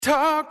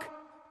Talk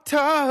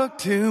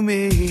to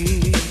me.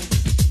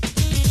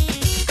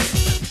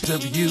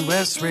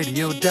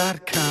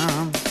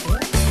 WSRadio.com.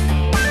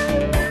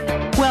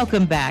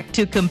 Welcome back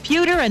to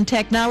Computer and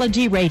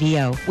Technology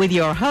Radio with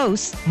your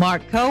hosts,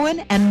 Mark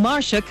Cohen and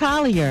Marcia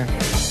Collier.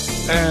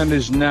 And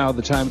is now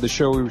the time of the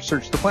show we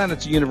research the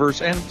planets, the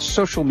universe, and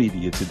social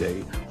media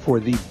today for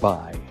the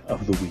buy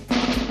of the week.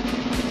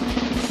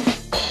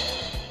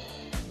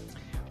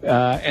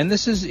 And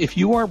this is, if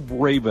you are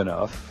brave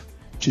enough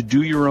to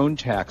do your own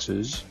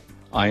taxes.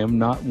 I am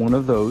not one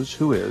of those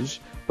who is,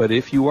 but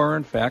if you are,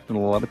 in fact, and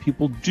a lot of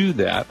people do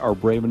that, are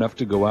brave enough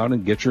to go out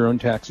and get your own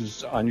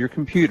taxes on your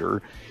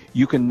computer,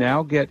 you can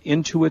now get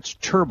Intuit's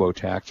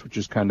TurboTax, which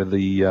is kind of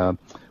the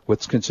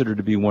what's considered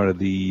to be one of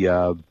the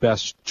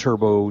best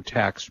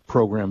TurboTax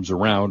programs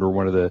around, or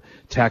one of the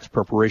tax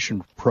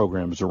preparation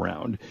programs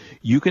around.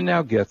 You can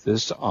now get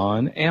this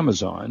on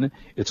Amazon.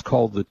 It's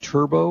called the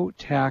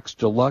TurboTax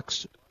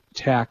Deluxe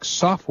Tax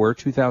Software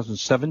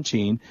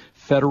 2017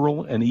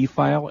 Federal and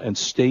E-File and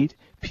State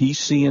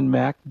PC and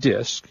Mac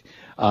disk.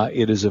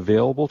 It is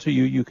available to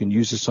you. You can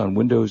use this on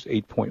Windows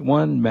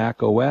 8.1,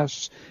 Mac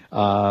OS,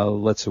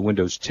 let's say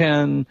Windows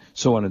 10,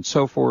 so on and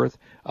so forth.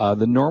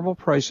 The normal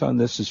price on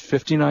this is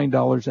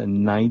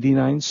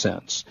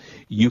 $59.99.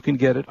 You can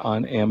get it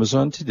on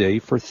Amazon today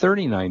for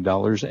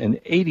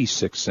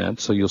 $39.86,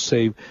 so you'll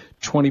save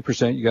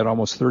 20%. You got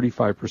almost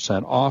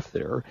 35% off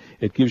there.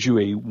 It gives you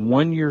a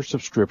one-year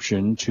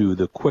subscription to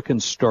the Quicken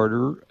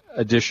Starter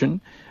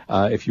Edition,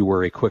 if you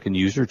were a Quicken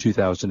user,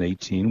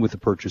 2018, with the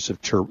purchase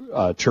of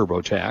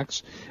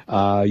TurboTax.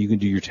 You can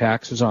do your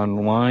taxes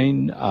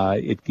online.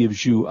 It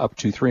gives you up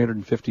to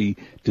 350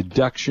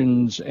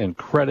 deductions and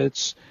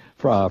credits,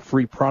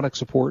 free product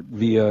support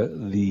via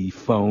the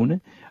phone,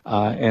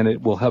 and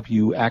it will help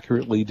you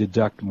accurately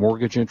deduct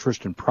mortgage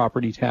interest and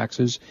property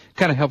taxes.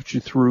 Kind of helps you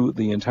through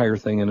the entire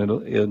thing, and it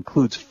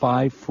includes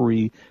 5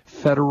 free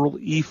federal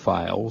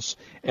e-files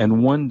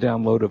and 1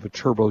 download of a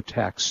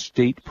TurboTax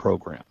state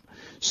program.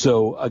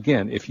 So,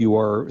 again, if you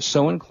are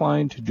so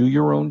inclined to do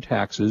your own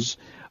taxes,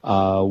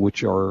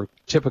 which are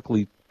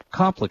typically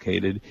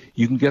complicated,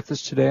 you can get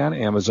this today on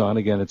Amazon.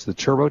 Again, it's the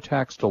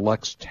TurboTax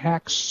Deluxe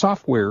Tax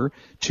Software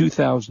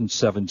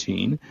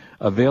 2017,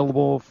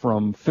 available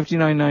from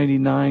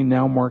 $59.99,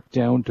 now marked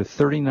down to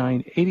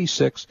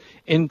 $39.86,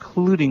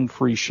 including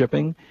free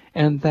shipping,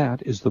 and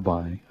that is the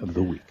buy of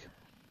the week.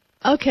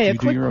 Okay, a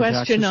quick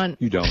question on...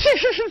 You don't.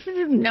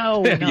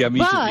 No. Yeah,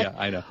 me too. But Yeah,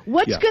 I know.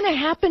 What's going to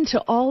happen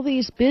to all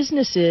these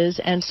businesses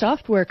and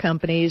software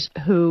companies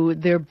who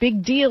their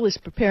big deal is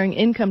preparing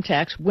income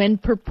tax when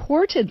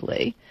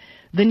purportedly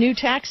the new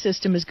tax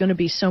system is going to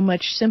be so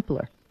much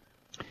simpler?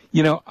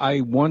 You know,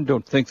 I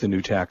don't think the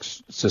new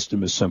tax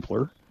system is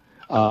simpler.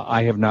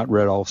 I have not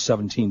read all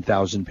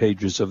 17,000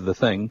 pages of the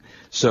thing,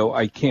 so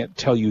I can't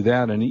tell you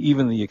that. And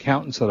even the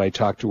accountants that I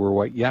talked to were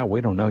like, yeah, we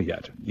don't know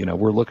yet. You know,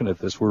 we're looking at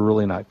this. We're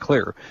really not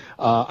clear.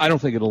 I don't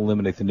think it'll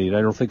eliminate the need.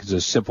 I don't think it's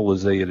as simple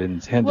as they had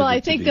intended Well, it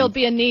I think to be. there'll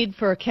be a need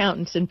for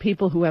accountants and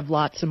people who have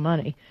lots of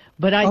money.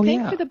 But I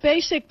think for the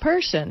basic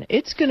person,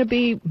 it's going to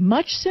be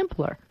much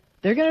simpler.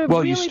 They're going to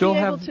really be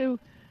able to,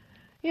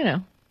 you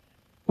know.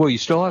 Well, you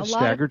still have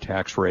staggered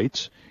tax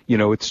rates. You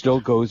know, it still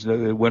goes,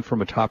 it went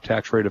from a top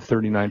tax rate of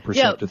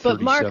 39% to 37%.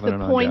 But Mark, the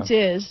point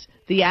is,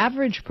 the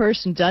average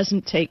person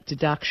doesn't take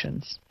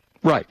deductions.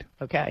 Right.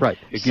 Okay. Right.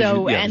 It gives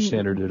you the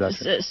standard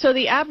deduction. So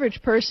the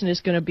average person is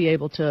going to be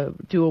able to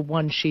do a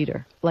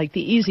one-sheeter, like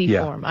the easy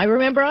form. I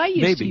remember I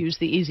used to use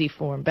the easy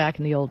form back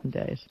in the olden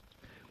days.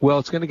 Well,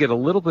 it's going to get a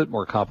little bit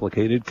more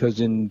complicated because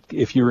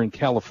if you're in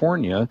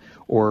California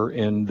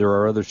there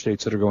are other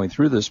states that are going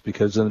through this,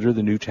 because under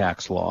the new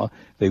tax law,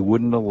 they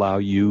wouldn't allow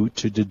you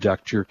to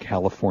deduct your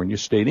California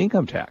state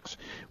income tax,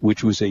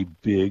 which was a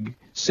big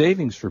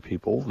savings for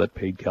people that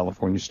paid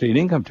California state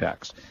income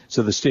tax.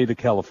 So the state of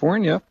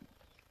California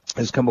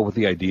has come up with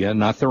the idea,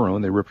 not their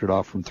own, they ripped it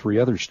off from 3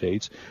 other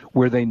states,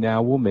 where they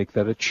now will make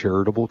that a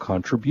charitable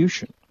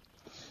contribution.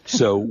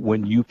 So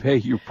when you pay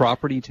your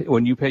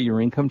when you pay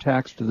your income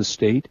tax to the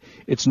state,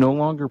 it's no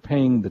longer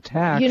paying the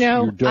tax.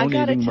 You're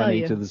donating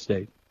money to the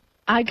state.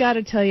 I got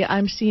to tell you,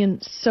 I'm seeing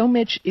so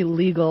much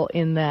illegal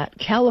in that.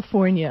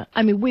 California,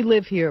 I mean, we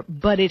live here,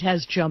 but it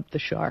has jumped the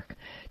shark.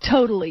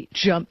 Totally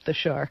jumped the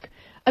shark.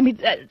 I mean,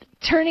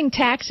 turning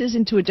taxes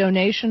into a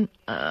donation,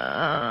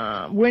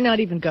 we're not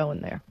even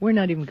going there. We're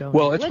not even going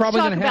there. Well, it's probably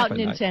going to happen.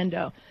 Let's talk about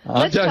Nintendo.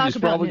 Let's talk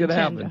about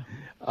Nintendo.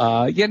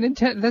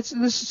 Nintendo.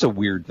 This is a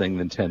weird thing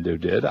Nintendo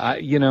did. I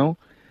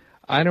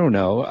don't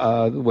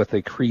know what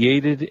they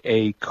created,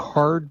 a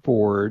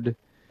cardboard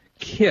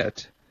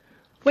kit.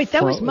 Wait,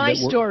 that was my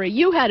story.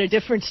 You had a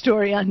different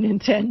story on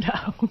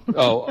Nintendo.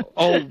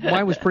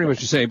 Mine was pretty much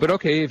the same. But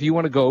okay, if you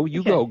want to go,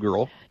 go,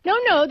 girl.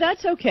 No,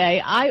 that's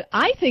okay.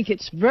 I think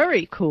it's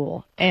very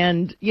cool.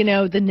 And the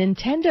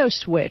Nintendo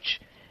Switch.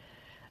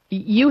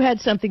 You had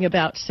something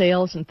about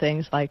sales and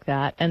things like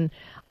that, and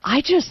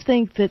I just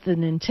think that the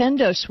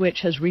Nintendo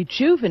Switch has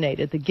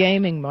rejuvenated the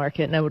gaming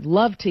market, and I would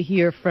love to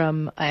hear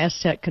from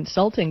Aztec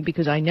Consulting,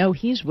 because I know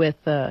he's with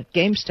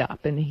GameStop,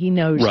 and he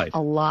knows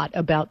a lot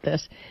about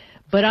this.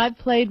 But I've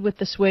played with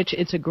the Switch.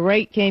 It's a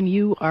great game.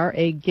 You are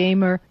a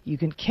gamer. You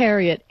can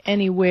carry it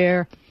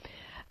anywhere.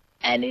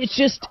 And it's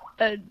just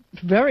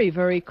very,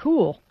 very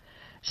cool.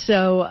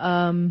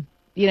 So,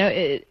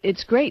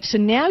 it's great. So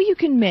now you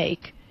can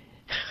make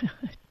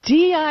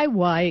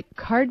DIY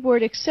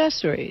cardboard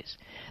accessories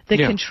that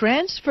can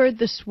transform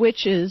the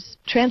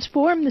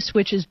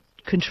Switch's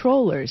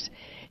controllers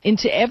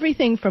into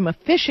everything from a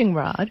fishing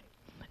rod.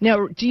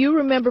 Now, do you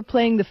remember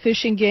playing the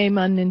fishing game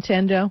on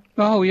Nintendo?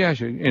 Oh, yeah.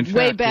 In fact,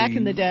 way back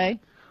in the day?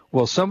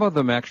 Well, some of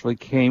them actually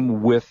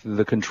came with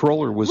the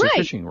controller was a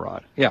fishing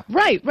rod. Yeah.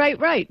 Right.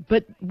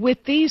 But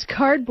with these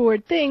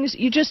cardboard things,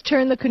 you just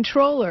turn the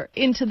controller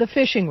into the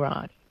fishing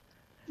rod.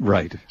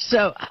 Right.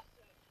 So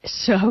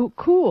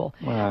cool.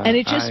 And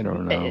it just, I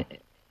don't know.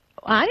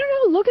 I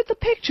don't know. Look at the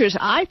pictures.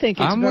 I think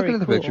it's I'm looking at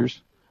the cool. pictures.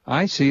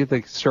 I see it.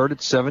 They start at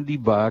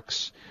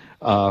 $70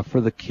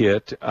 for the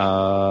kit.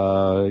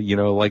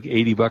 Like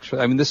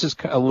 $80. This is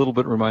a little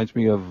bit reminds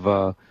me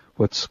of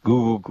what's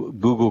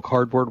Google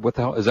Cardboard. What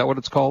the hell is that? What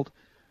it's called?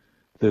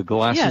 The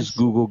glasses. Yes.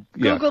 Google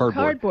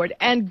Cardboard.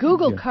 And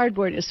Google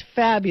Cardboard is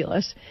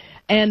fabulous.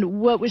 And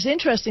what was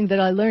interesting that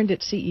I learned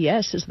at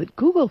CES is that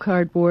Google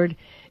Cardboard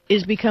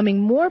is becoming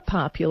more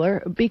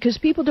popular because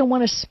people don't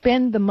want to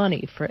spend the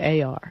money for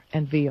AR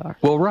and VR.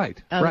 Well,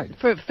 right.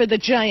 For the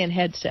giant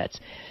headsets.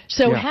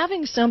 So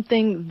having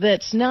something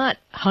that's not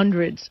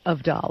hundreds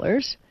of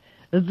dollars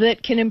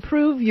that can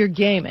improve your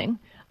gaming,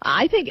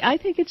 I think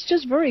it's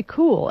just very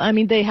cool.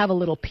 They have a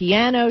little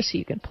piano so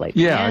you can play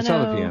piano. Yeah, I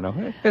saw the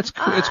piano. It's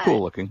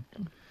cool looking.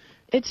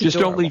 It's just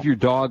adorable. Don't leave your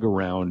dog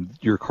around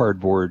your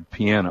cardboard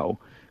piano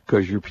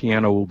because your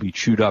piano will be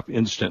chewed up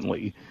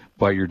instantly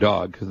by your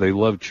dog because they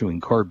love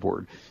chewing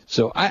cardboard.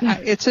 So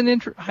it's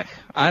an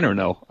I don't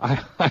know.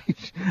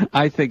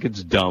 I think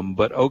it's dumb,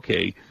 but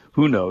okay,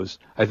 who knows?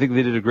 I think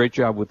they did a great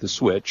job with the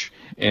Switch,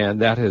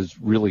 and that has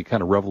really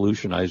kind of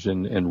revolutionized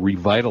and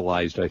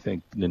revitalized, I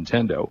think,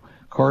 Nintendo.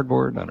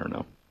 Cardboard, I don't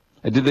know.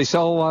 Did they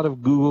sell a lot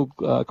of Google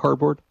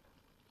cardboard?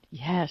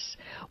 Yes.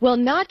 Well,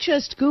 not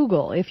just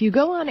Google. If you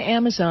go on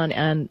Amazon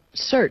and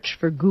search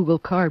for Google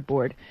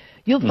Cardboard,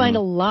 you'll find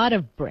a lot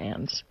of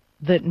brands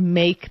that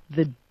make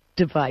the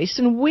device,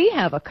 and we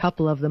have a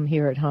couple of them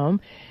here at home,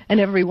 and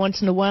every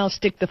once in a while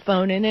stick the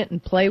phone in it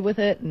and play with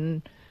it,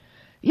 and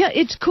yeah,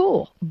 it's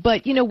cool.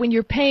 But when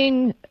you're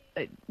paying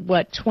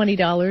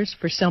 $20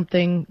 for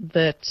something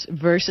that's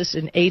versus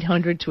an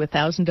 $800 to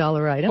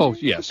 $1,000 item, oh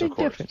yes, it's a big of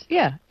course. difference.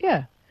 Yeah,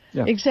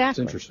 exactly. It's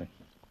interesting.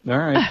 All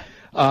right.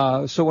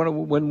 So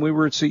when we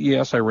were at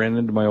CES, I ran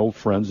into my old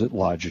friends at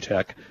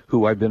Logitech,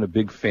 who I've been a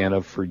big fan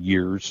of for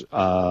years.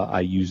 I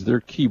use their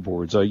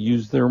keyboards. I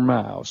use their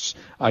mouse.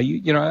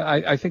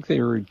 I think they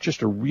are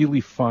just a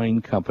really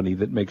fine company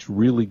that makes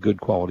really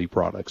good quality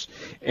products.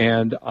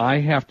 And I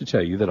have to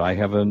tell you that I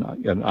have an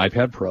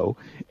iPad Pro,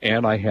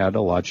 and I had a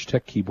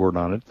Logitech keyboard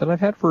on it that I've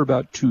had for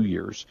about 2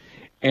 years.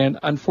 And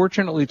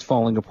unfortunately, it's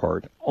falling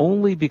apart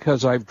only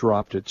because I've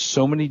dropped it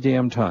so many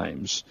damn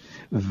times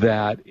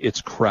that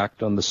it's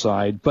cracked on the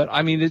side. But,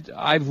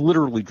 I've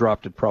literally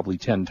dropped it probably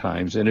 10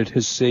 times, and it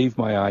has saved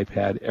my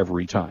iPad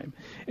every time.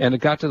 And it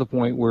got to the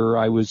point where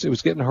it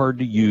was getting hard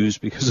to use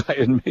because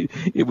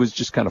it was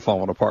just kind of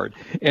falling apart.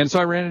 And so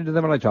I ran into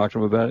them, and I talked to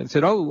them about it and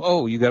said,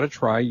 oh, you got to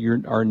try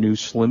our new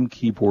Slim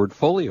Keyboard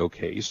Folio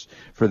case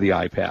for the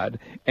iPad.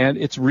 And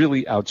it's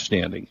really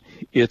outstanding.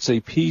 It's a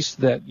piece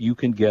that you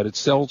can get. You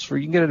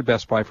can get it at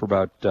Best Buy for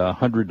about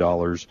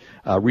 $100.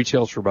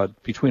 Retails for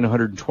about between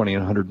 $120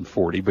 and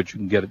 $140, but you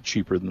can get it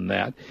cheaper than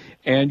that.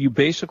 And you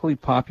basically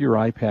pop your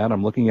iPad.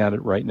 I'm looking at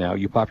it right now.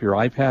 You pop your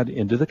iPad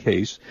into the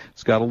case.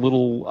 It's got a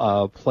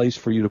little place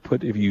for you to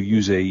put if you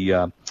use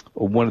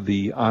one of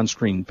the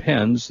on-screen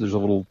pens. There's a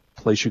little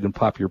place you can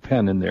pop your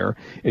pen in there.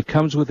 It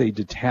comes with a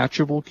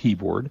detachable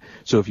keyboard,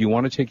 so if you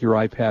want to take your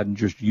iPad and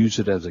just use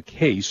it as a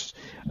case,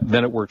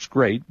 then it works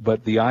great.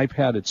 But the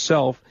iPad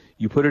itself,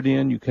 you put it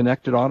in, you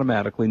connect it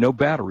automatically. No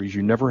batteries.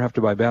 You never have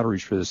to buy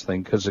batteries for this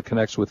thing because it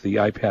connects with the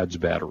iPad's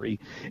battery.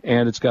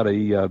 And it's got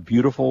a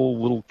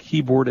beautiful little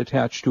keyboard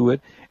attached to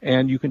it,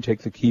 and you can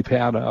take the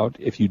keypad out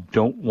if you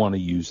don't want to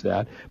use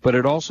that. But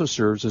it also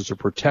serves as a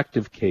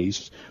protective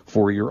case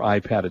for your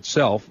iPad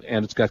itself,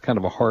 and it's got kind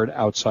of a hard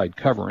outside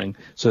covering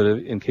so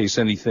that in case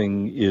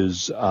anything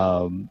is,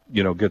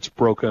 gets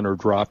broken or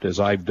dropped, as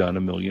I've done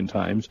a million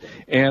times.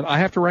 And I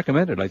have to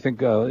recommend it. I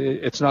think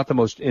it's not the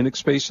most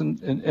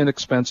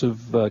inexpensive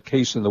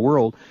case in the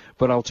world,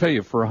 but I'll tell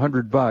you, for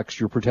 $100,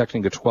 you're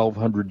protecting a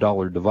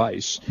 $1,200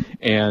 device,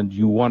 and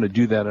you want to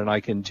do that. And I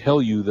can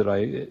tell you that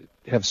I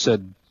have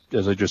said,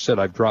 as I just said,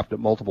 I've dropped it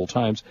multiple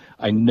times.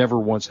 I never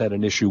once had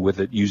an issue with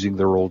it using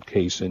their old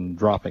case and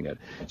dropping it.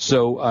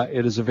 So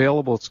it is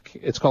available.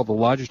 It's called the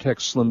Logitech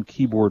Slim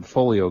Keyboard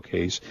Folio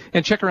Case.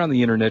 And check around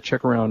the internet,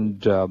 check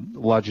around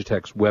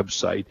Logitech's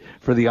website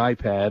for the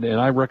iPad, and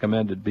I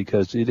recommend it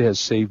because it has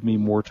saved me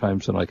more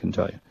times than I can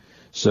tell you.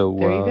 So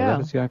that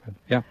is the iPad.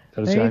 Yeah,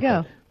 that is the iPad. There you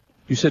go.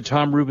 You said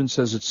Tom Rubin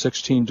says it's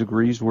 16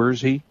 degrees. Where is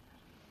he?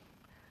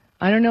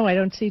 I don't know. I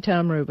don't see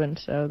Tom Rubin,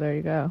 so there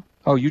you go.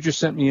 Oh, you just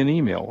sent me an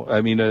email. No,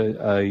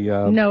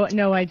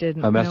 I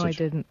didn't. A message. No, I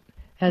didn't.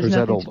 Has Or is that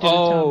nothing old? to do with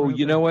Tom Oh, Rubin.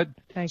 you know what?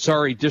 Thank you.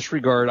 Sorry,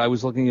 disregard. I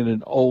was looking at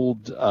an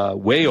old,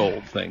 way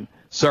old thing.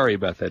 Sorry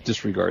about that.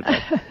 Disregard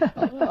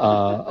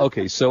that.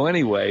 Okay, so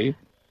anyway,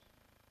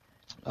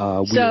 we are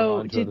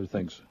on to other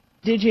things.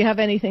 Did you have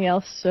anything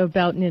else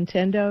about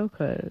Nintendo?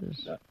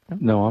 'Cause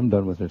No, I'm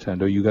done with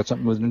Nintendo. You got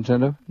something with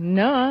Nintendo?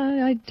 no,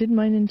 I did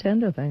my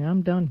Nintendo thing.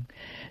 I'm done.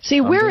 See,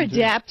 we're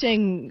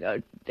adapting.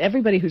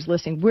 Everybody who's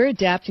listening, we're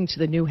adapting to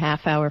the new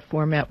half-hour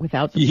format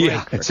without the break.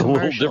 Yeah, for it's a little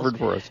commercials. different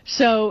for us.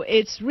 So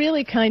it's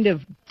really kind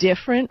of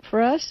different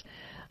for us.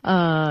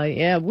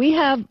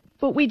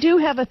 But we do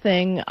have a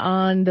thing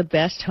on the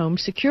best home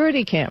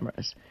security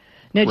cameras.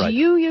 Now, Right. do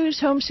you use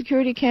home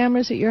security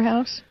cameras at your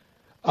house?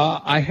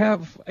 I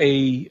have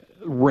a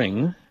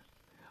Ring.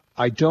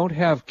 I don't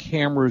have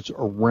cameras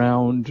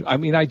around. I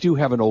mean, I do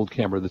have an old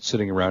camera that's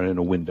sitting around in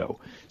a window.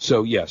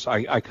 So, yes,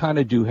 I kind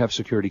of do have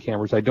security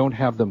cameras. I don't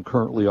have them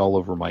currently all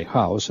over my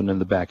house, and in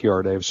the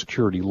backyard I have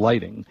security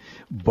lighting.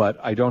 But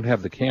I don't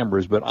have the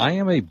cameras. But I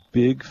am a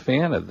big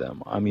fan of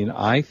them. I mean,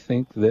 I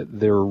think that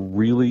they're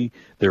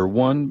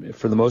one,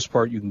 for the most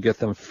part, you can get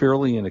them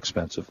fairly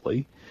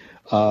inexpensively.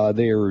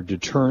 They are a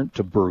deterrent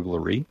to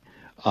burglary.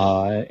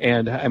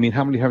 And, I mean,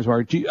 how many times,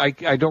 Mark,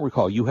 I don't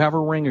recall. You have a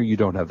Ring or you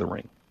don't have the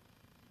Ring?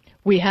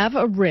 We have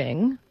a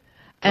Ring,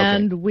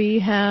 and we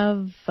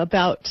have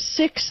about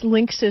 6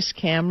 Linksys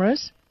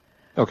cameras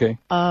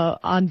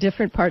on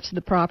different parts of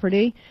the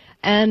property.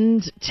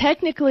 And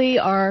technically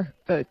they're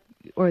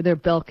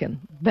Belkin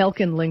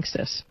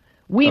Linksys,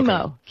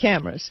 WEMO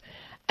cameras.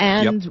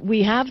 And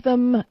we have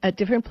them at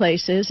different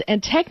places.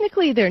 And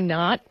technically they're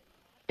not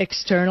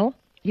external.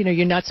 You know,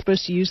 you're not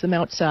supposed to use them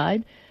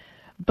outside.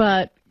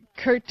 But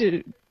Kurt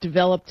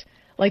developed,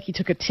 like he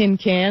took a tin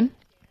can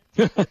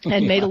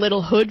and made a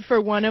little hood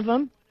for one of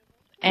them.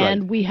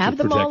 And we have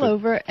them all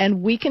over,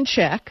 and we can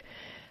check.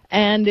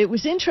 And it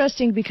was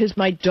interesting because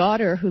my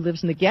daughter, who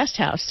lives in the guest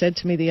house, said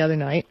to me the other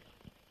night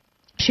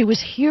she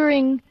was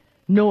hearing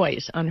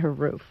noise on her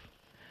roof.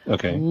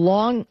 Okay.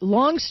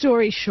 Long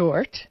story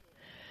short,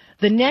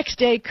 the next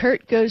day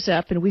Kurt goes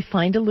up, and we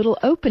find a little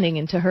opening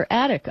into her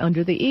attic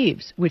under the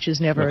eaves, which is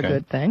never a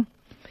good thing.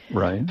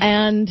 Right.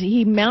 And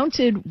he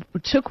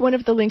took one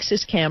of the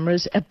Linksys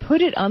cameras and put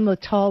it on the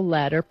tall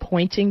ladder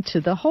pointing to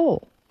the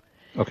hole.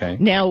 Okay.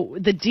 Now,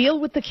 the deal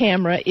with the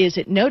camera is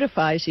it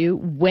notifies you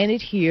when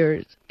it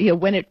hears,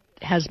 when it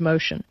has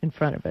motion in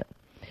front of it,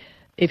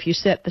 if you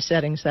set the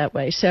settings that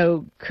way.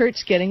 So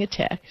Kurt's getting a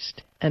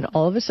text, and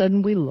all of a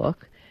sudden we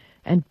look,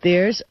 and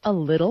there's a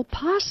little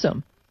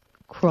possum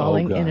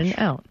crawling in and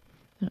out.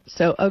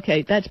 So,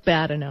 okay, that's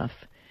bad enough.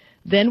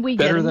 Then we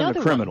get another Better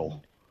than a criminal.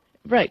 one.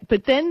 Right,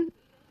 but then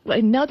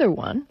another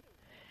one,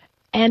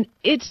 and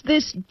it's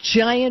this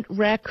giant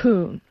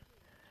raccoon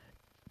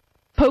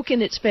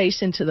poking its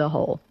face into the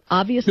hole,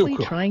 obviously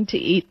trying to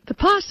eat the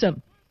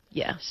possum.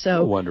 Yeah,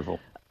 so wonderful.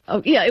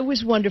 Oh, yeah, it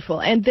was wonderful.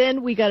 And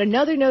then we got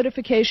another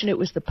notification. It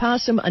was the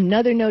possum.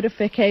 Another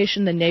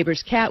notification. The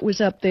neighbor's cat was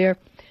up there.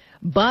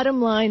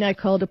 Bottom line, I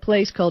called a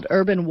place called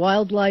Urban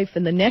Wildlife,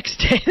 and the next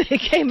day they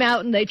came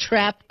out and they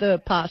trapped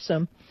the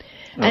possum.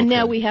 And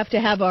now we have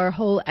to have our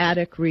whole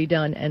attic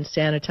redone and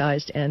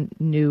sanitized and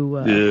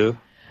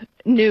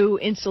new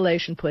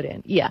insulation put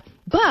in. Yeah,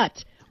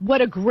 but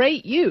what a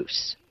great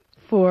use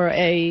for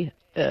a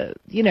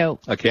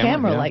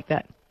camera like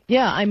that.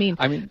 Yeah, I mean,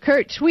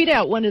 Kurt, tweet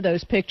out one of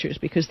those pictures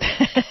because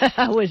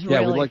that was really funny.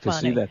 Yeah, we'd like to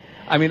see that.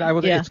 I mean,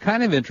 it's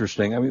kind of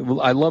interesting. I mean,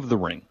 I love the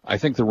Ring. I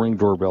think the Ring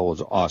doorbell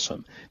is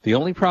awesome. The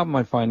only problem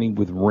I'm finding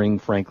with Ring,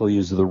 frankly,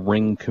 is the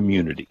Ring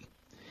community.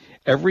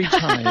 Every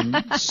time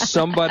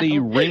somebody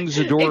rings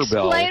a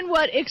doorbell...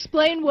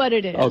 Explain what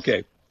it is.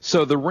 Okay.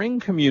 So the Ring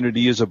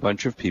community is a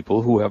bunch of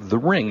people who have the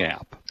Ring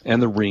app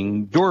and the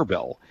Ring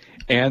doorbell.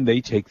 And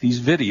they take these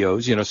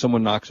videos.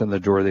 Someone knocks on the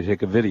door, they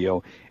take a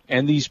video.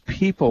 And these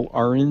people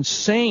are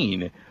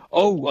insane.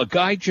 Oh, a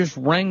guy just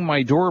rang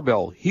my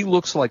doorbell. He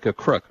looks like a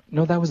crook.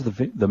 No, that was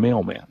the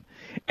mailman.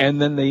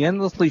 And then they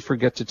endlessly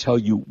forget to tell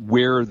you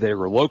where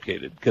they're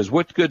located. Because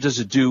what good does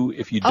it do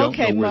if you don't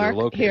know where they're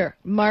located? Here,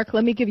 Mark,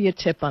 let me give you a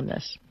tip on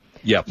this.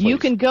 Yeah, please. You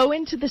can go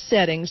into the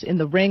settings in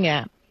the Ring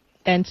app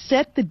and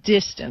set the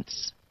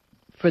distance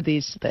for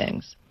these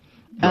things.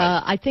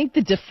 Right. I think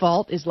the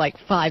default is like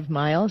 5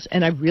 miles,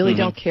 and I really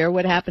don't care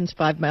what happens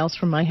 5 miles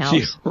from my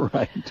house.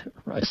 Right.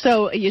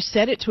 So you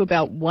set it to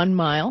about 1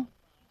 mile.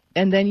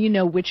 And then you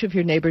know which of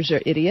your neighbors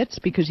are idiots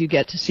because you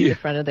get to see the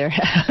front of their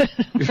house.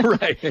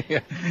 Right.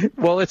 Yeah.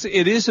 Well, it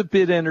is a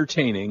bit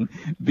entertaining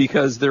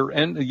because they're,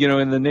 and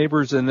the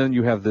neighbors, and then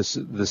you have this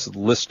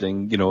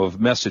listing, of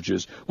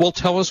messages. Well,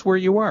 tell us where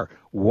you are.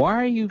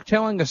 Why are you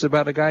telling us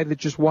about a guy that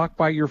just walked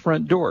by your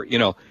front door?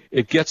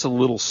 It gets a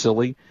little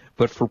silly,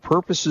 but for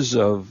purposes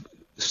of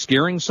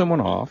scaring someone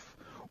off,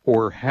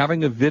 or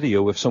having a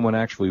video if someone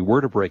actually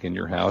were to break in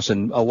your house,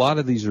 and a lot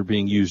of these are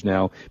being used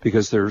now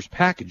because there's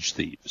package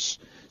thieves.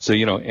 So,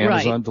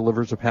 Amazon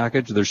delivers a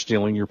package, they're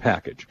stealing your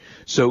package.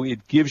 So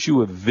it gives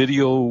you a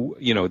video,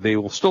 they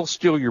will still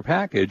steal your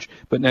package,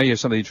 but now you have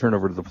something to turn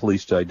over to the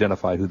police to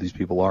identify who these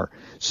people are.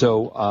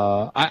 So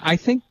I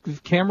think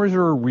cameras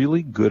are a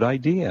really good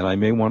idea, and I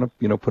may want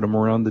to, put them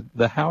around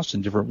the house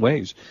in different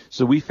ways.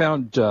 So we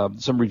found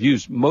some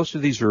reviews. Most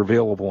of these are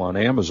available on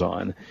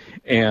Amazon,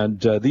 and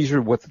these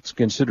are what's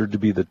considered to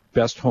be the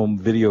best home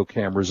video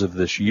cameras of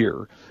this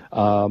year.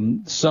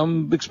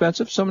 Some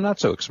expensive, some not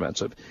so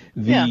expensive.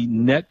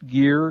 The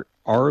Netgear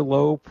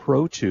Arlo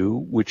Pro 2,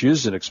 which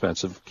is an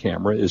expensive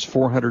camera, is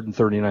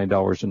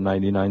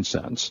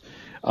 $439.99.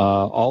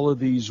 All of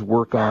these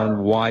work on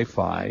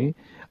Wi-Fi.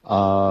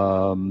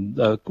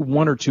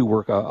 One or two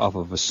work off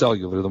of a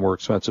cellular, the more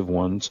expensive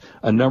ones.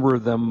 A number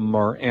of them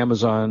are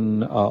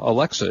Amazon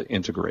Alexa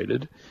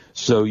integrated,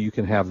 so you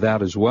can have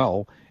that as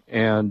well.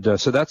 And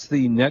so that's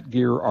the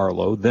Netgear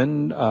Arlo.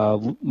 Then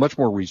much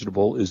more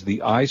reasonable is the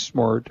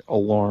iSmart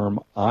Alarm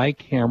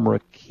iCamera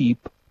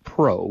Keep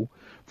Pro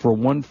for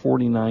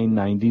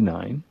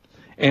 $149.99.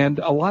 And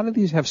a lot of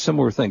these have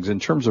similar things. In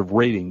terms of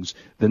ratings,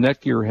 the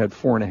Netgear had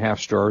 4.5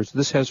 stars.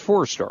 This has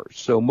 4 stars.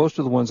 So most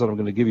of the ones that I'm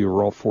going to give you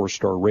are all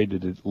 4-star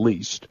rated at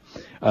least.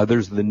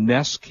 There's the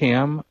Nest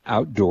Cam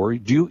Outdoor.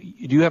 Do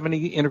you have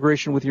any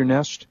integration with your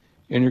Nest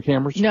in your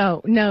cameras?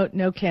 No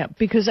cam.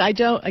 Because I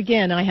don't,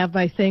 again, I have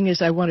my thing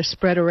is I want to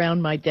spread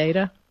around my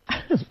data.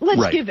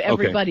 Let's give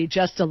everybody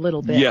just a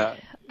little bit. Yeah.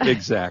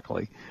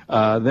 Exactly.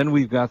 Then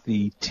we've got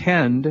the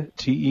Tend,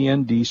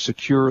 T-E-N-D,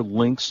 Secure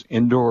Lynx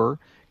Indoor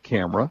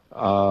camera,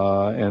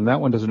 and that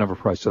one doesn't have a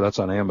price, so that's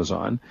on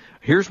Amazon.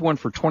 Here's one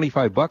for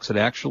 $25. It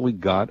actually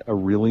got a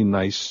really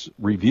nice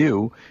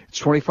review. It's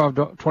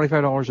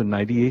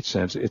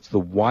 $25.98. It's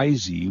the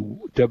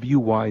YZ,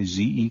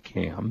 W-Y-Z-E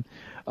cam,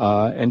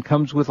 and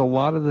comes with a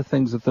lot of the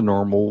things that the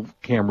normal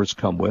cameras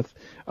come with.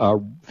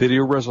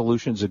 Video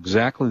resolution is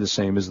exactly the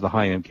same as the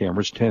high-end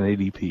cameras,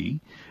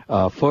 1080p.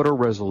 Photo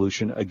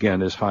resolution,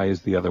 again, as high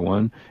as the other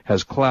one.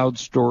 Has cloud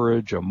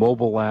storage, a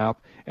mobile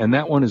app, and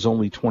that one is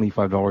only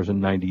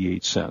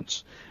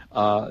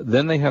 $25.98.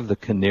 Then they have the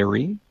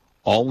Canary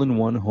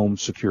all-in-one home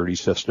security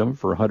system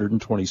for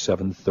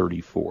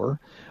 $127.34.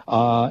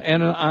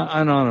 And on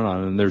and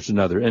on. And there's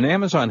another. And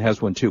Amazon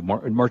has one, too.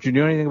 Mark, do you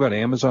know anything about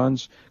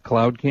Amazon's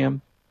Cloud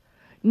Cam?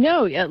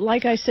 No,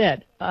 like I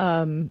said,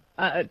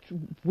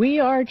 we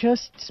are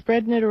just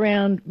spreading it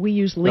around. We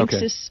use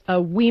Linksys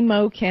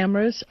WEMO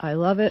cameras. I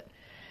love it.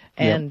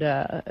 And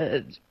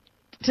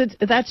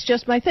that's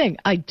just my thing.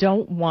 I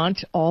don't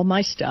want all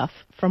my stuff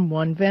from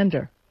one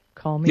vendor.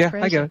 Call me crazy.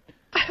 Yeah, I get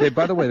it.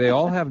 By the way, they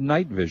all have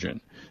night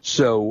vision.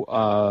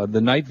 So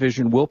the night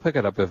vision will pick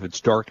it up. If it's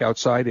dark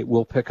outside, it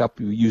will pick up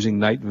using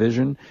night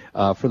vision.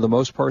 For the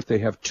most part, they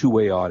have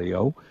two-way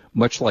audio,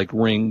 much like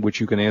Ring,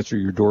 which you can answer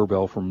your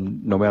doorbell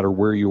from no matter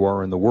where you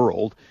are in the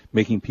world,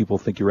 making people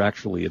think you're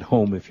actually at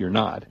home if you're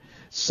not.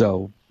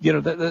 So,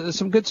 there's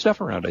some good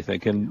stuff around, I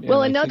think. And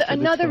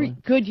another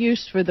good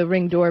use for the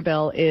Ring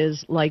doorbell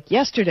is, like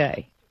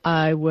yesterday,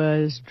 I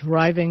was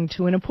driving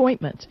to an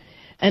appointment,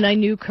 and I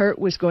knew Kurt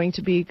was going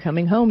to be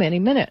coming home any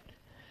minute.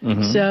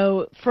 Mm-hmm.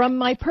 So from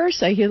my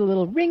purse, I hear the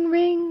little ring,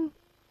 ring.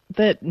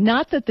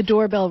 Not that the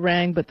doorbell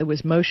rang, but there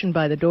was motion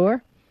by the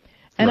door.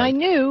 And I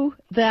knew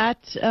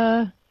that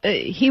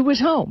he was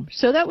home.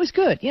 So that was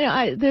good.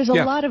 There's a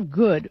lot of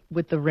good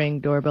with the Ring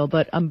doorbell,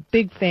 but I'm a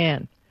big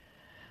fan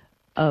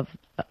of,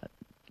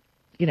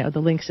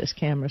 the Linksys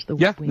cameras.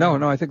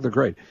 No, I think they're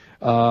great.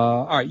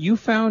 All right, you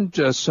found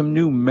some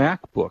new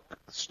MacBook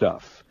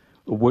stuff.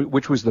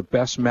 Which was the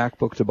best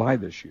MacBook to buy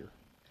this year?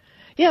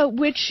 Yeah,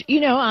 which,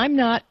 I'm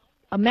not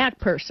a Mac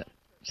person.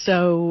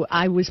 So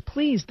I was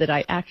pleased that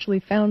I actually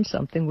found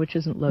something, which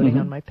isn't loading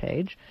on my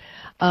page,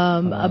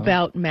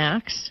 about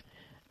Macs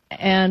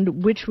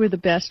and which were the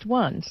best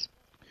ones.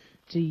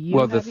 Do you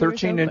have the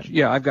 13-inch,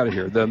 I've got it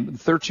here. The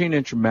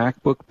 13-inch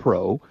MacBook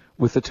Pro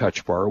with the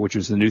Touch Bar, which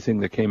is the new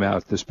thing that came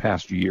out this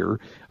past year.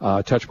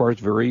 Touch Bar is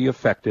very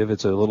effective.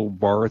 It's a little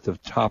bar at the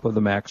top of the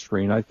Mac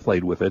screen. I've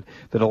played with it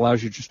that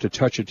allows you just to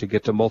touch it to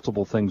get to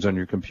multiple things on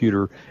your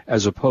computer,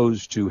 as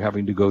opposed to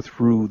having to go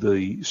through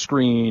the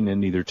screen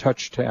and either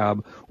touch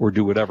tab or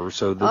do whatever.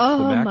 So the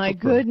MacBook my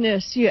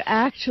goodness, you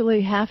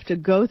actually have to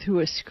go through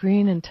a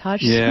screen and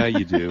touch. Yeah,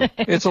 you do.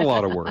 It's a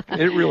lot of work.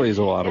 It really is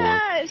a lot of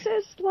work. Yeah, it's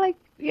just like.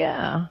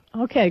 Yeah.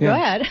 Okay, go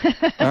ahead.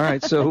 All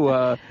right,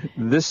 so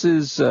this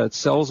is it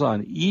sells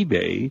on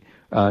eBay,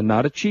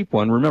 not a cheap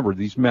one. Remember,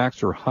 these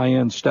Macs are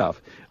high-end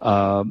stuff.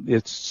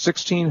 It's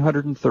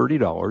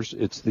 $1,630.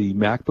 It's the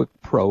MacBook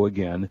Pro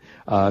again.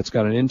 It's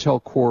got an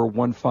Intel Core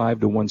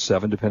 1.5 to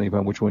 1.7, depending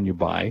upon which one you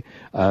buy.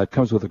 It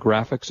comes with a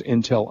graphics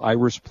Intel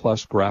Iris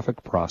Plus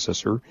graphic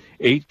processor,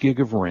 8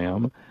 gig of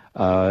RAM,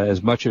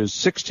 as much as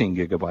 16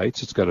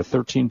 gigabytes. It's got a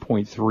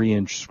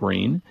 13.3-inch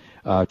screen,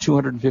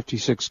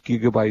 256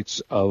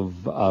 gigabytes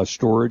of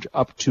storage,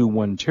 up to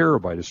 1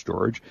 terabyte of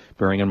storage,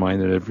 bearing in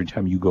mind that every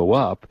time you go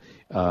up,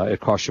 it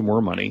costs you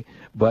more money.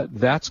 But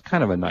that's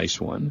kind of a nice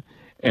one.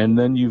 And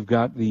then you've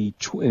got and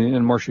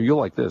Marsha, you'll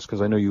like this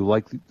because I know you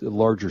like the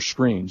larger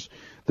screens.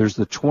 There's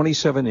the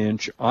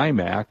 27-inch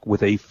iMac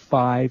with a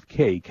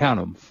 5K, count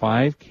them,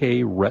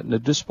 5K Retina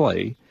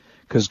display,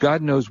 because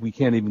God knows we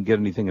can't even get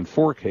anything in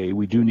 4K.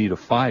 We do need a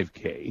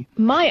 5K.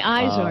 My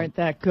eyes aren't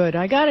that good.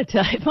 I got to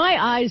tell you, my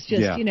eyes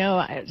just,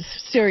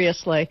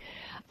 seriously.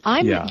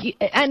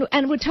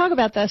 And we talk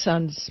about this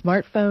on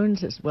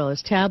smartphones as well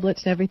as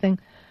tablets and everything.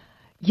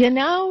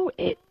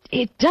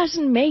 It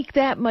doesn't make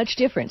that much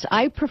difference.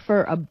 I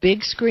prefer a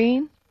big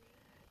screen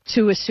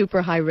to a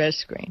super high-res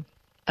screen.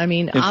 I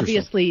mean,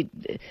 obviously,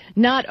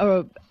 not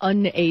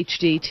an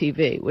HD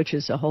TV, which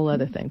is a whole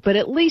other thing, but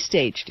at least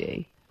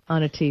HD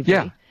on a TV.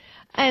 Yeah.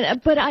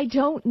 But I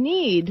don't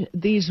need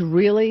these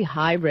really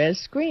high-res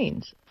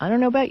screens. I don't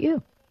know about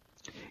you.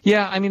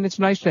 Yeah, I mean, it's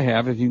nice to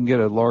have if you can get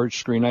a large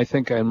screen. I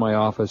think in my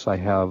office I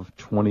have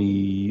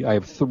 3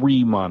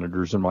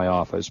 monitors in my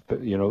office, but,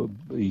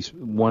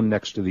 one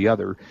next to the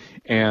other.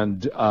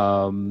 And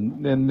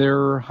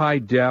they're high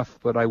def,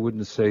 but I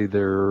wouldn't say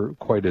they're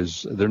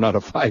not a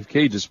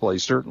 5K display,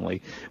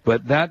 certainly.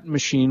 But that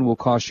machine will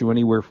cost you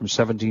anywhere from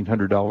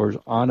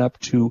 $1,700 on up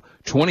to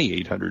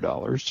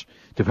 $2,800,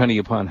 depending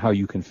upon how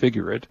you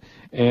configure it.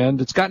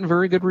 And it's gotten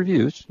very good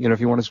reviews.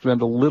 If you want to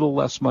spend a little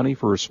less money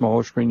for a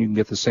smaller screen, you can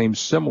get the same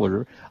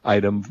similar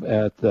item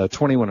at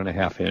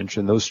 21.5 inch,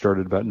 and those start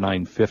at about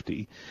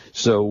 $950.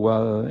 So,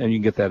 and you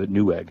can get that at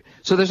Newegg.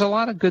 So there's a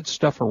lot of good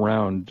stuff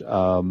around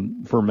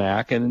for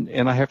Mac, and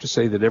I have to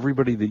say that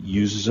everybody that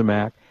uses a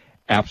Mac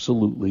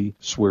absolutely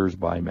swears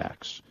by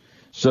Macs.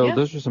 So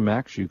those are some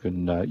Macs you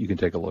can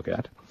take a look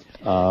at.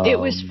 It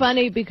was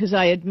funny because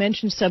I had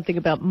mentioned something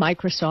about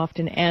Microsoft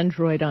and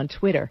Android on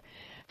Twitter,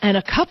 and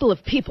a couple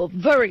of people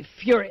very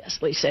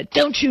furiously said,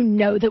 "Don't you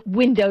know that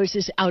Windows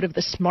is out of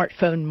the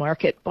smartphone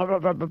market?" Blah, blah,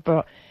 blah, blah,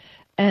 blah.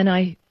 And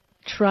I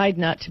tried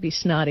not to be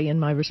snotty in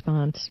my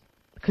response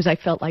because I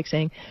felt like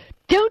saying,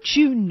 "Don't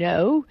you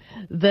know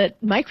that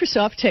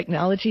Microsoft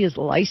technology is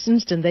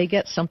licensed and they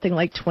get something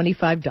like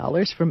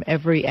 $25 from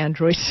every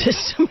Android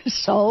system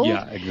sold?"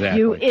 Yeah, exactly.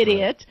 You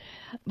idiot.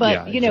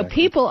 But, yeah, exactly.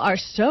 People are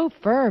so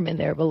firm in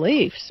their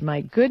beliefs. My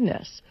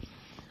goodness.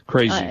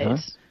 Crazy, huh?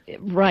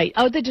 Right.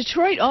 Oh, the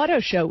Detroit Auto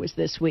Show was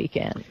this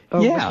weekend, or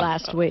was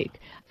last week.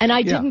 And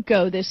I didn't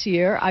go this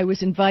year. I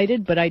was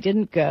invited, but I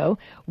didn't go.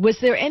 Was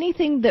there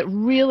anything that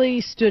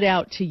really stood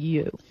out to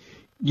you?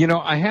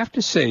 I have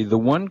to say, the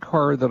one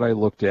car that I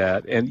looked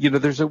at, and,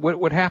 there's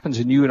what happens,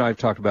 and you and I have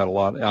talked about a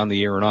lot on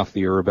the air and off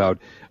the air about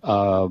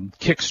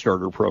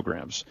Kickstarter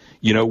programs,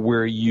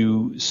 where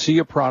you see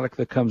a product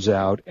that comes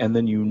out and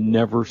then you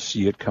never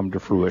see it come to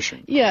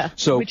fruition. Yeah,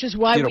 so, which is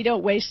why we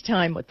don't waste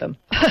time with them.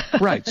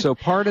 Right, so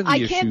part of the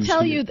issue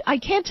I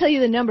can't tell you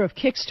the number of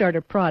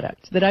Kickstarter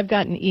products that I've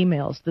gotten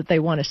emails that they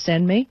want to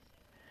send me.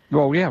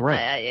 Oh, yeah,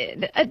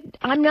 right.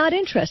 I'm not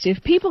interested.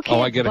 If people can't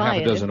buy it. I get a half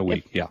a dozen a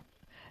week, yeah.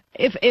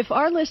 If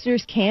our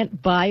listeners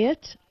can't buy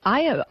it,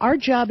 our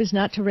job is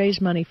not to raise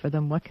money for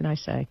them. What can I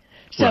say?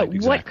 So, right,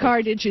 exactly. What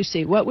car did you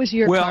see? What was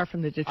your car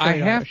from the Detroit Auto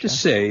Show? I have to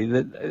say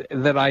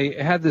that I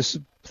had this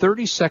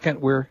 30-second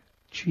where,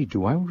 gee,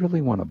 do I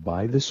really want to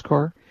buy this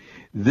car?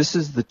 This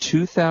is the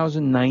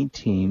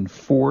 2019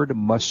 Ford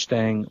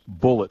Mustang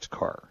Bullet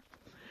car.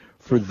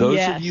 For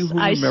those of you who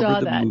remember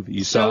the movie,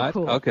 you saw it?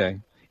 Cool. Okay.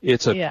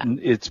 It's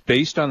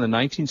based on the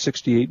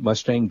 1968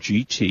 Mustang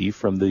GT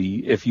from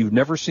if you've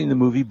never seen the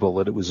movie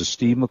Bullet, it was a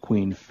Steve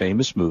McQueen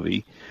famous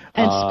movie.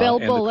 And spell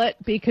Bullet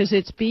because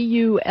it's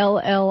Bullit,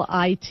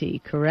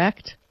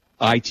 correct?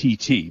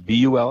 ITT,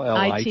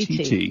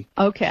 Bullitt.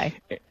 Okay.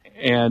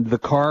 And the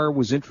car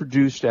was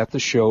introduced at the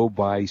show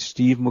by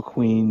Steve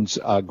McQueen's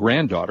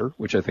granddaughter,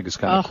 which I think is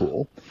kind of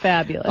cool.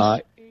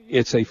 Fabulous.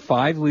 It's a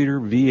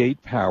 5-liter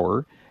V8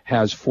 power.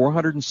 Has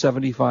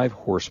 475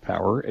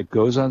 horsepower. It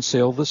goes on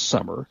sale this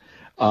summer,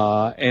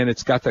 and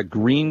it's got that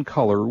green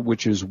color,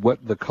 which is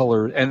what the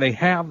color. And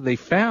they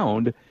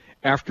found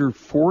after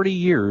 40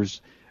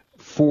 years,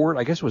 Ford,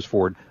 I guess it was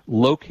Ford,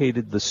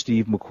 located the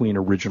Steve McQueen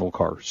original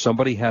car.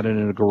 Somebody had it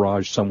in a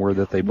garage somewhere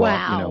that they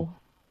bought.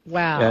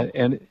 Wow.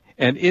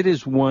 And it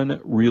is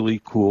one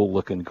really cool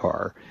looking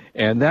car.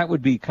 And that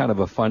would be kind of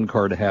a fun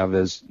car to have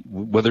as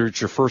whether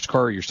it's your first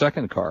car or your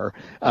second car.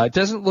 It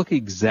doesn't look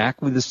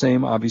exactly the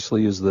same,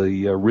 obviously, as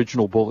the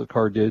original Bullet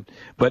car did.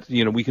 But,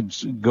 we can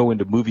go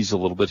into movies a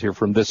little bit here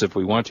from this if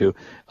we want to.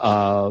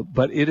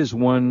 But it is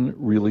one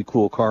really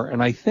cool car.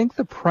 And I think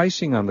the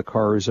pricing on the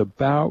car is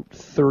about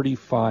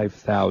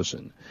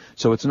 $35,000.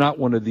 So it's not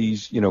one of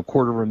these,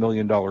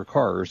 $250,000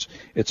 cars.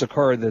 It's a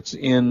car that's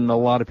in a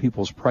lot of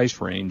people's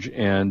price range.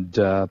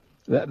 And,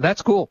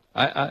 that's cool.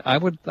 I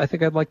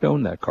think I'd like to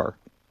own that car.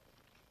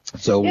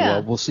 So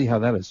we'll see how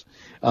that is.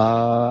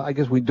 I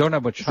guess we don't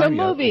have much time yet.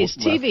 So movies,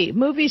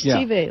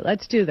 TV.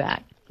 Let's do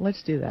that. What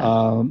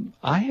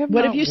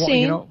have you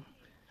seen?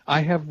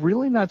 I have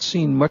really not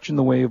seen much in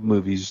the way of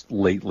movies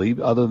lately,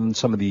 other than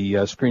some of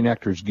the Screen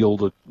Actors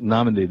Guild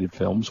nominated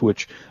films,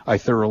 which I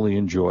thoroughly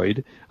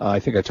enjoyed. I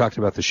think I talked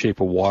about The Shape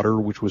of Water,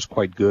 which was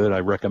quite good. I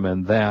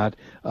recommend that.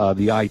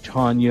 The I,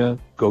 Tonya,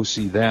 go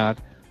see that.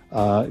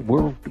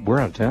 We're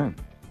out of time.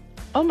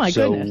 Oh, my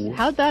goodness.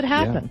 How'd that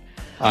happen? Yeah.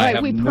 All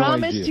right, we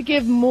promised to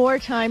give more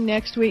time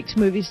next week to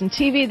movies and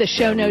TV. The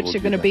show notes are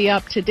going to be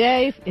up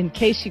today. In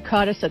case you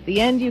caught us at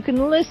the end, you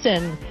can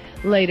listen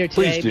later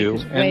today. Please do.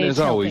 And as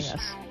always,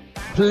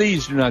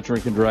 please do not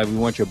drink and drive. We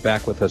want you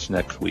back with us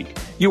next week.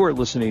 You are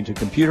listening to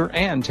Computer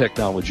and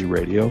Technology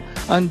Radio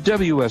on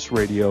WS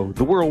Radio,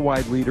 the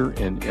worldwide leader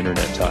in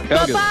Internet talk.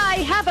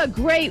 Bye-bye. Have a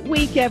great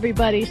week,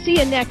 everybody. See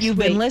you next week. You've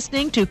been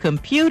listening to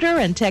Computer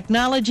and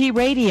Technology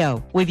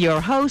Radio with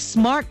your hosts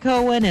Mark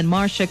Cohen and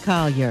Marcia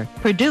Collier.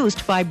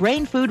 Produced by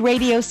Brain Food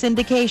Radio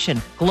Syndication,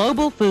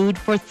 global food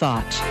for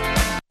thought.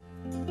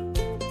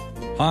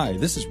 Hi,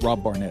 this is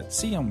Rob Barnett,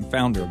 CEO and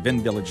founder of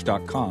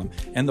VinVillage.com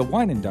and the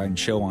Wine and Dine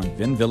Show on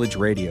VinVillage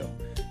Radio.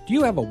 Do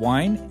you have a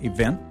wine,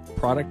 event,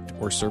 product,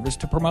 or service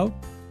to promote?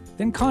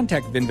 Then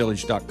contact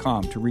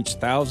VinVillage.com to reach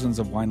thousands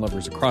of wine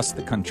lovers across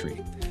the country.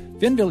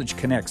 VinVillage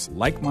connects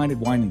like-minded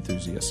wine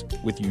enthusiasts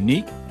with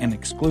unique and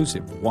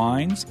exclusive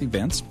wines,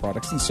 events,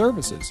 products, and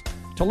services.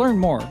 To learn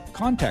more,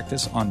 contact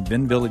us on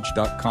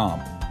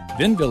VinVillage.com.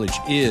 VinVillage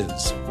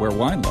is where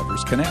wine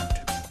lovers connect.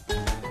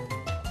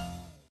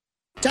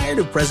 Tired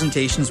of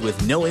presentations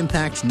with no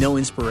impact, no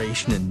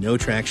inspiration, and no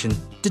traction?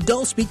 Do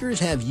dull speakers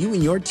have you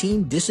and your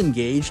team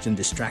disengaged and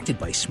distracted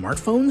by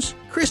smartphones?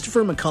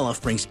 Christopher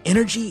McAuliffe brings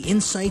energy,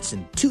 insights,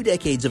 and 2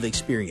 decades of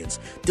experience,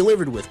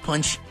 delivered with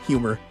punch,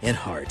 humor, and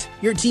heart.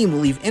 Your team will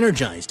leave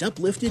energized,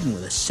 uplifted, and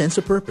with a sense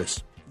of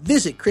purpose.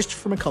 Visit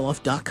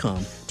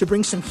ChristopherMcAuliffe.com to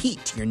bring some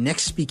heat to your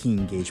next speaking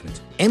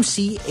engagement.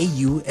 McAuliffe.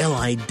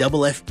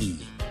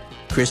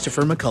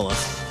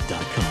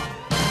 ChristopherMcAuliffe.com.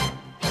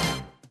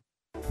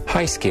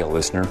 Hi, Scale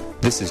listener.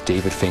 This is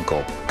David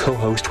Finkel,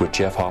 co-host with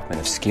Jeff Hoffman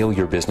of Scale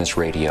Your Business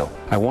Radio.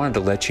 I wanted to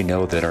let you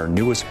know that our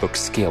newest book,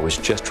 Scale, was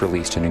just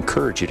released and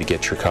encourage you to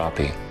get your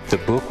copy. The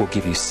book will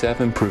give you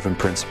 7 proven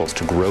principles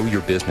to grow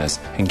your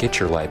business and get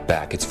your life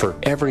back. It's for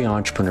every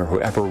entrepreneur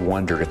who ever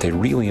wondered if they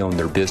really own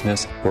their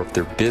business or if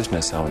their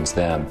business owns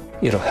them.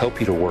 It'll help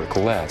you to work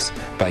less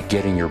by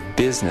getting your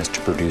business to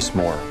produce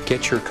more.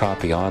 Get your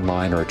copy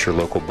online or at your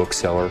local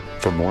bookseller.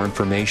 For more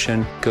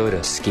information, go to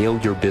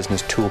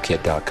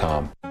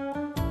scaleyourbusinesstoolkit.com.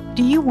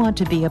 Do you want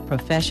to be a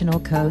professional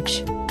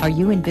coach? Are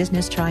you in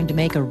business trying to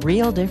make a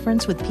real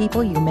difference with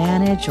people you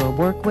manage or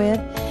work with?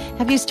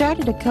 Have you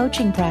started a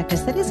coaching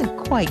practice that isn't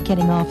quite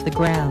getting off the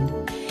ground?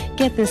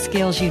 Get the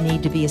skills you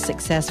need to be a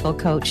successful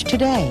coach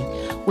today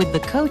with the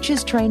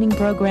Coaches Training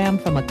Program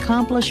from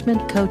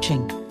Accomplishment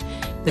Coaching.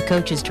 The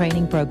Coaches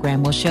Training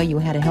Program will show you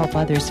how to help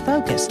others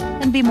focus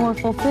and be more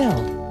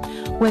fulfilled.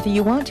 Whether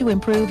you want to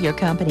improve your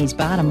company's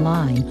bottom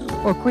line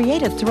or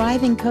create a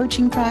thriving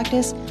coaching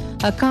practice,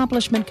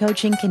 Accomplishment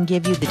Coaching can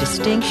give you the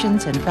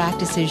distinctions and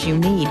practices you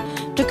need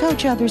to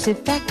coach others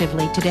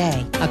effectively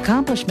today.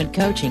 Accomplishment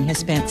Coaching has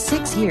spent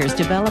 6 years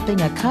developing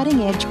a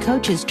cutting-edge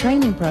coaches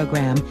training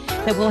program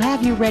that will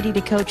have you ready to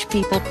coach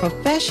people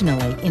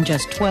professionally in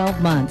just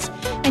 12 months,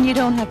 and you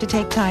don't have to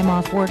take time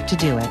off work to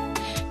do it.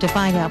 To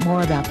find out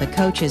more about the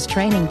Coaches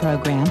Training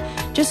Program,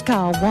 just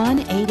call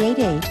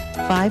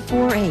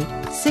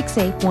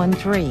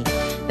 1-888-548-6813.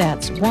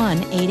 That's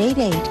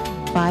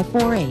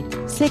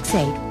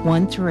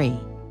 1-888-548-6813.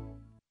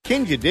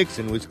 Kenja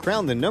Dixon was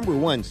crowned the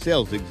 #1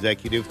 sales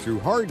executive through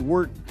hard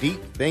work, deep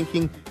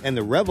thinking, and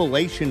the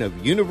revelation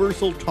of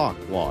universal talk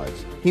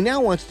laws. He now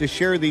wants to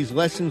share these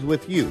lessons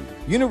with you.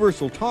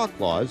 Universal talk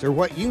laws are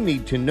what you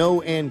need to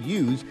know and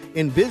use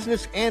in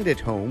business and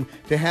at home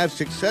to have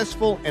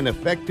successful and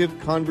effective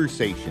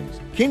conversations.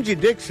 Kenja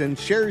Dixon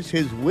shares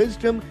his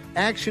wisdom,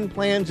 action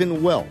plans,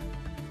 and wealth.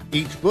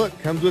 Each book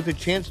comes with a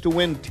chance to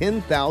win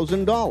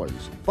 $10,000.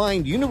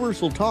 Find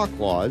Universal Talk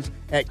Laws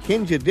at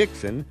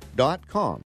KenjaDixon.com.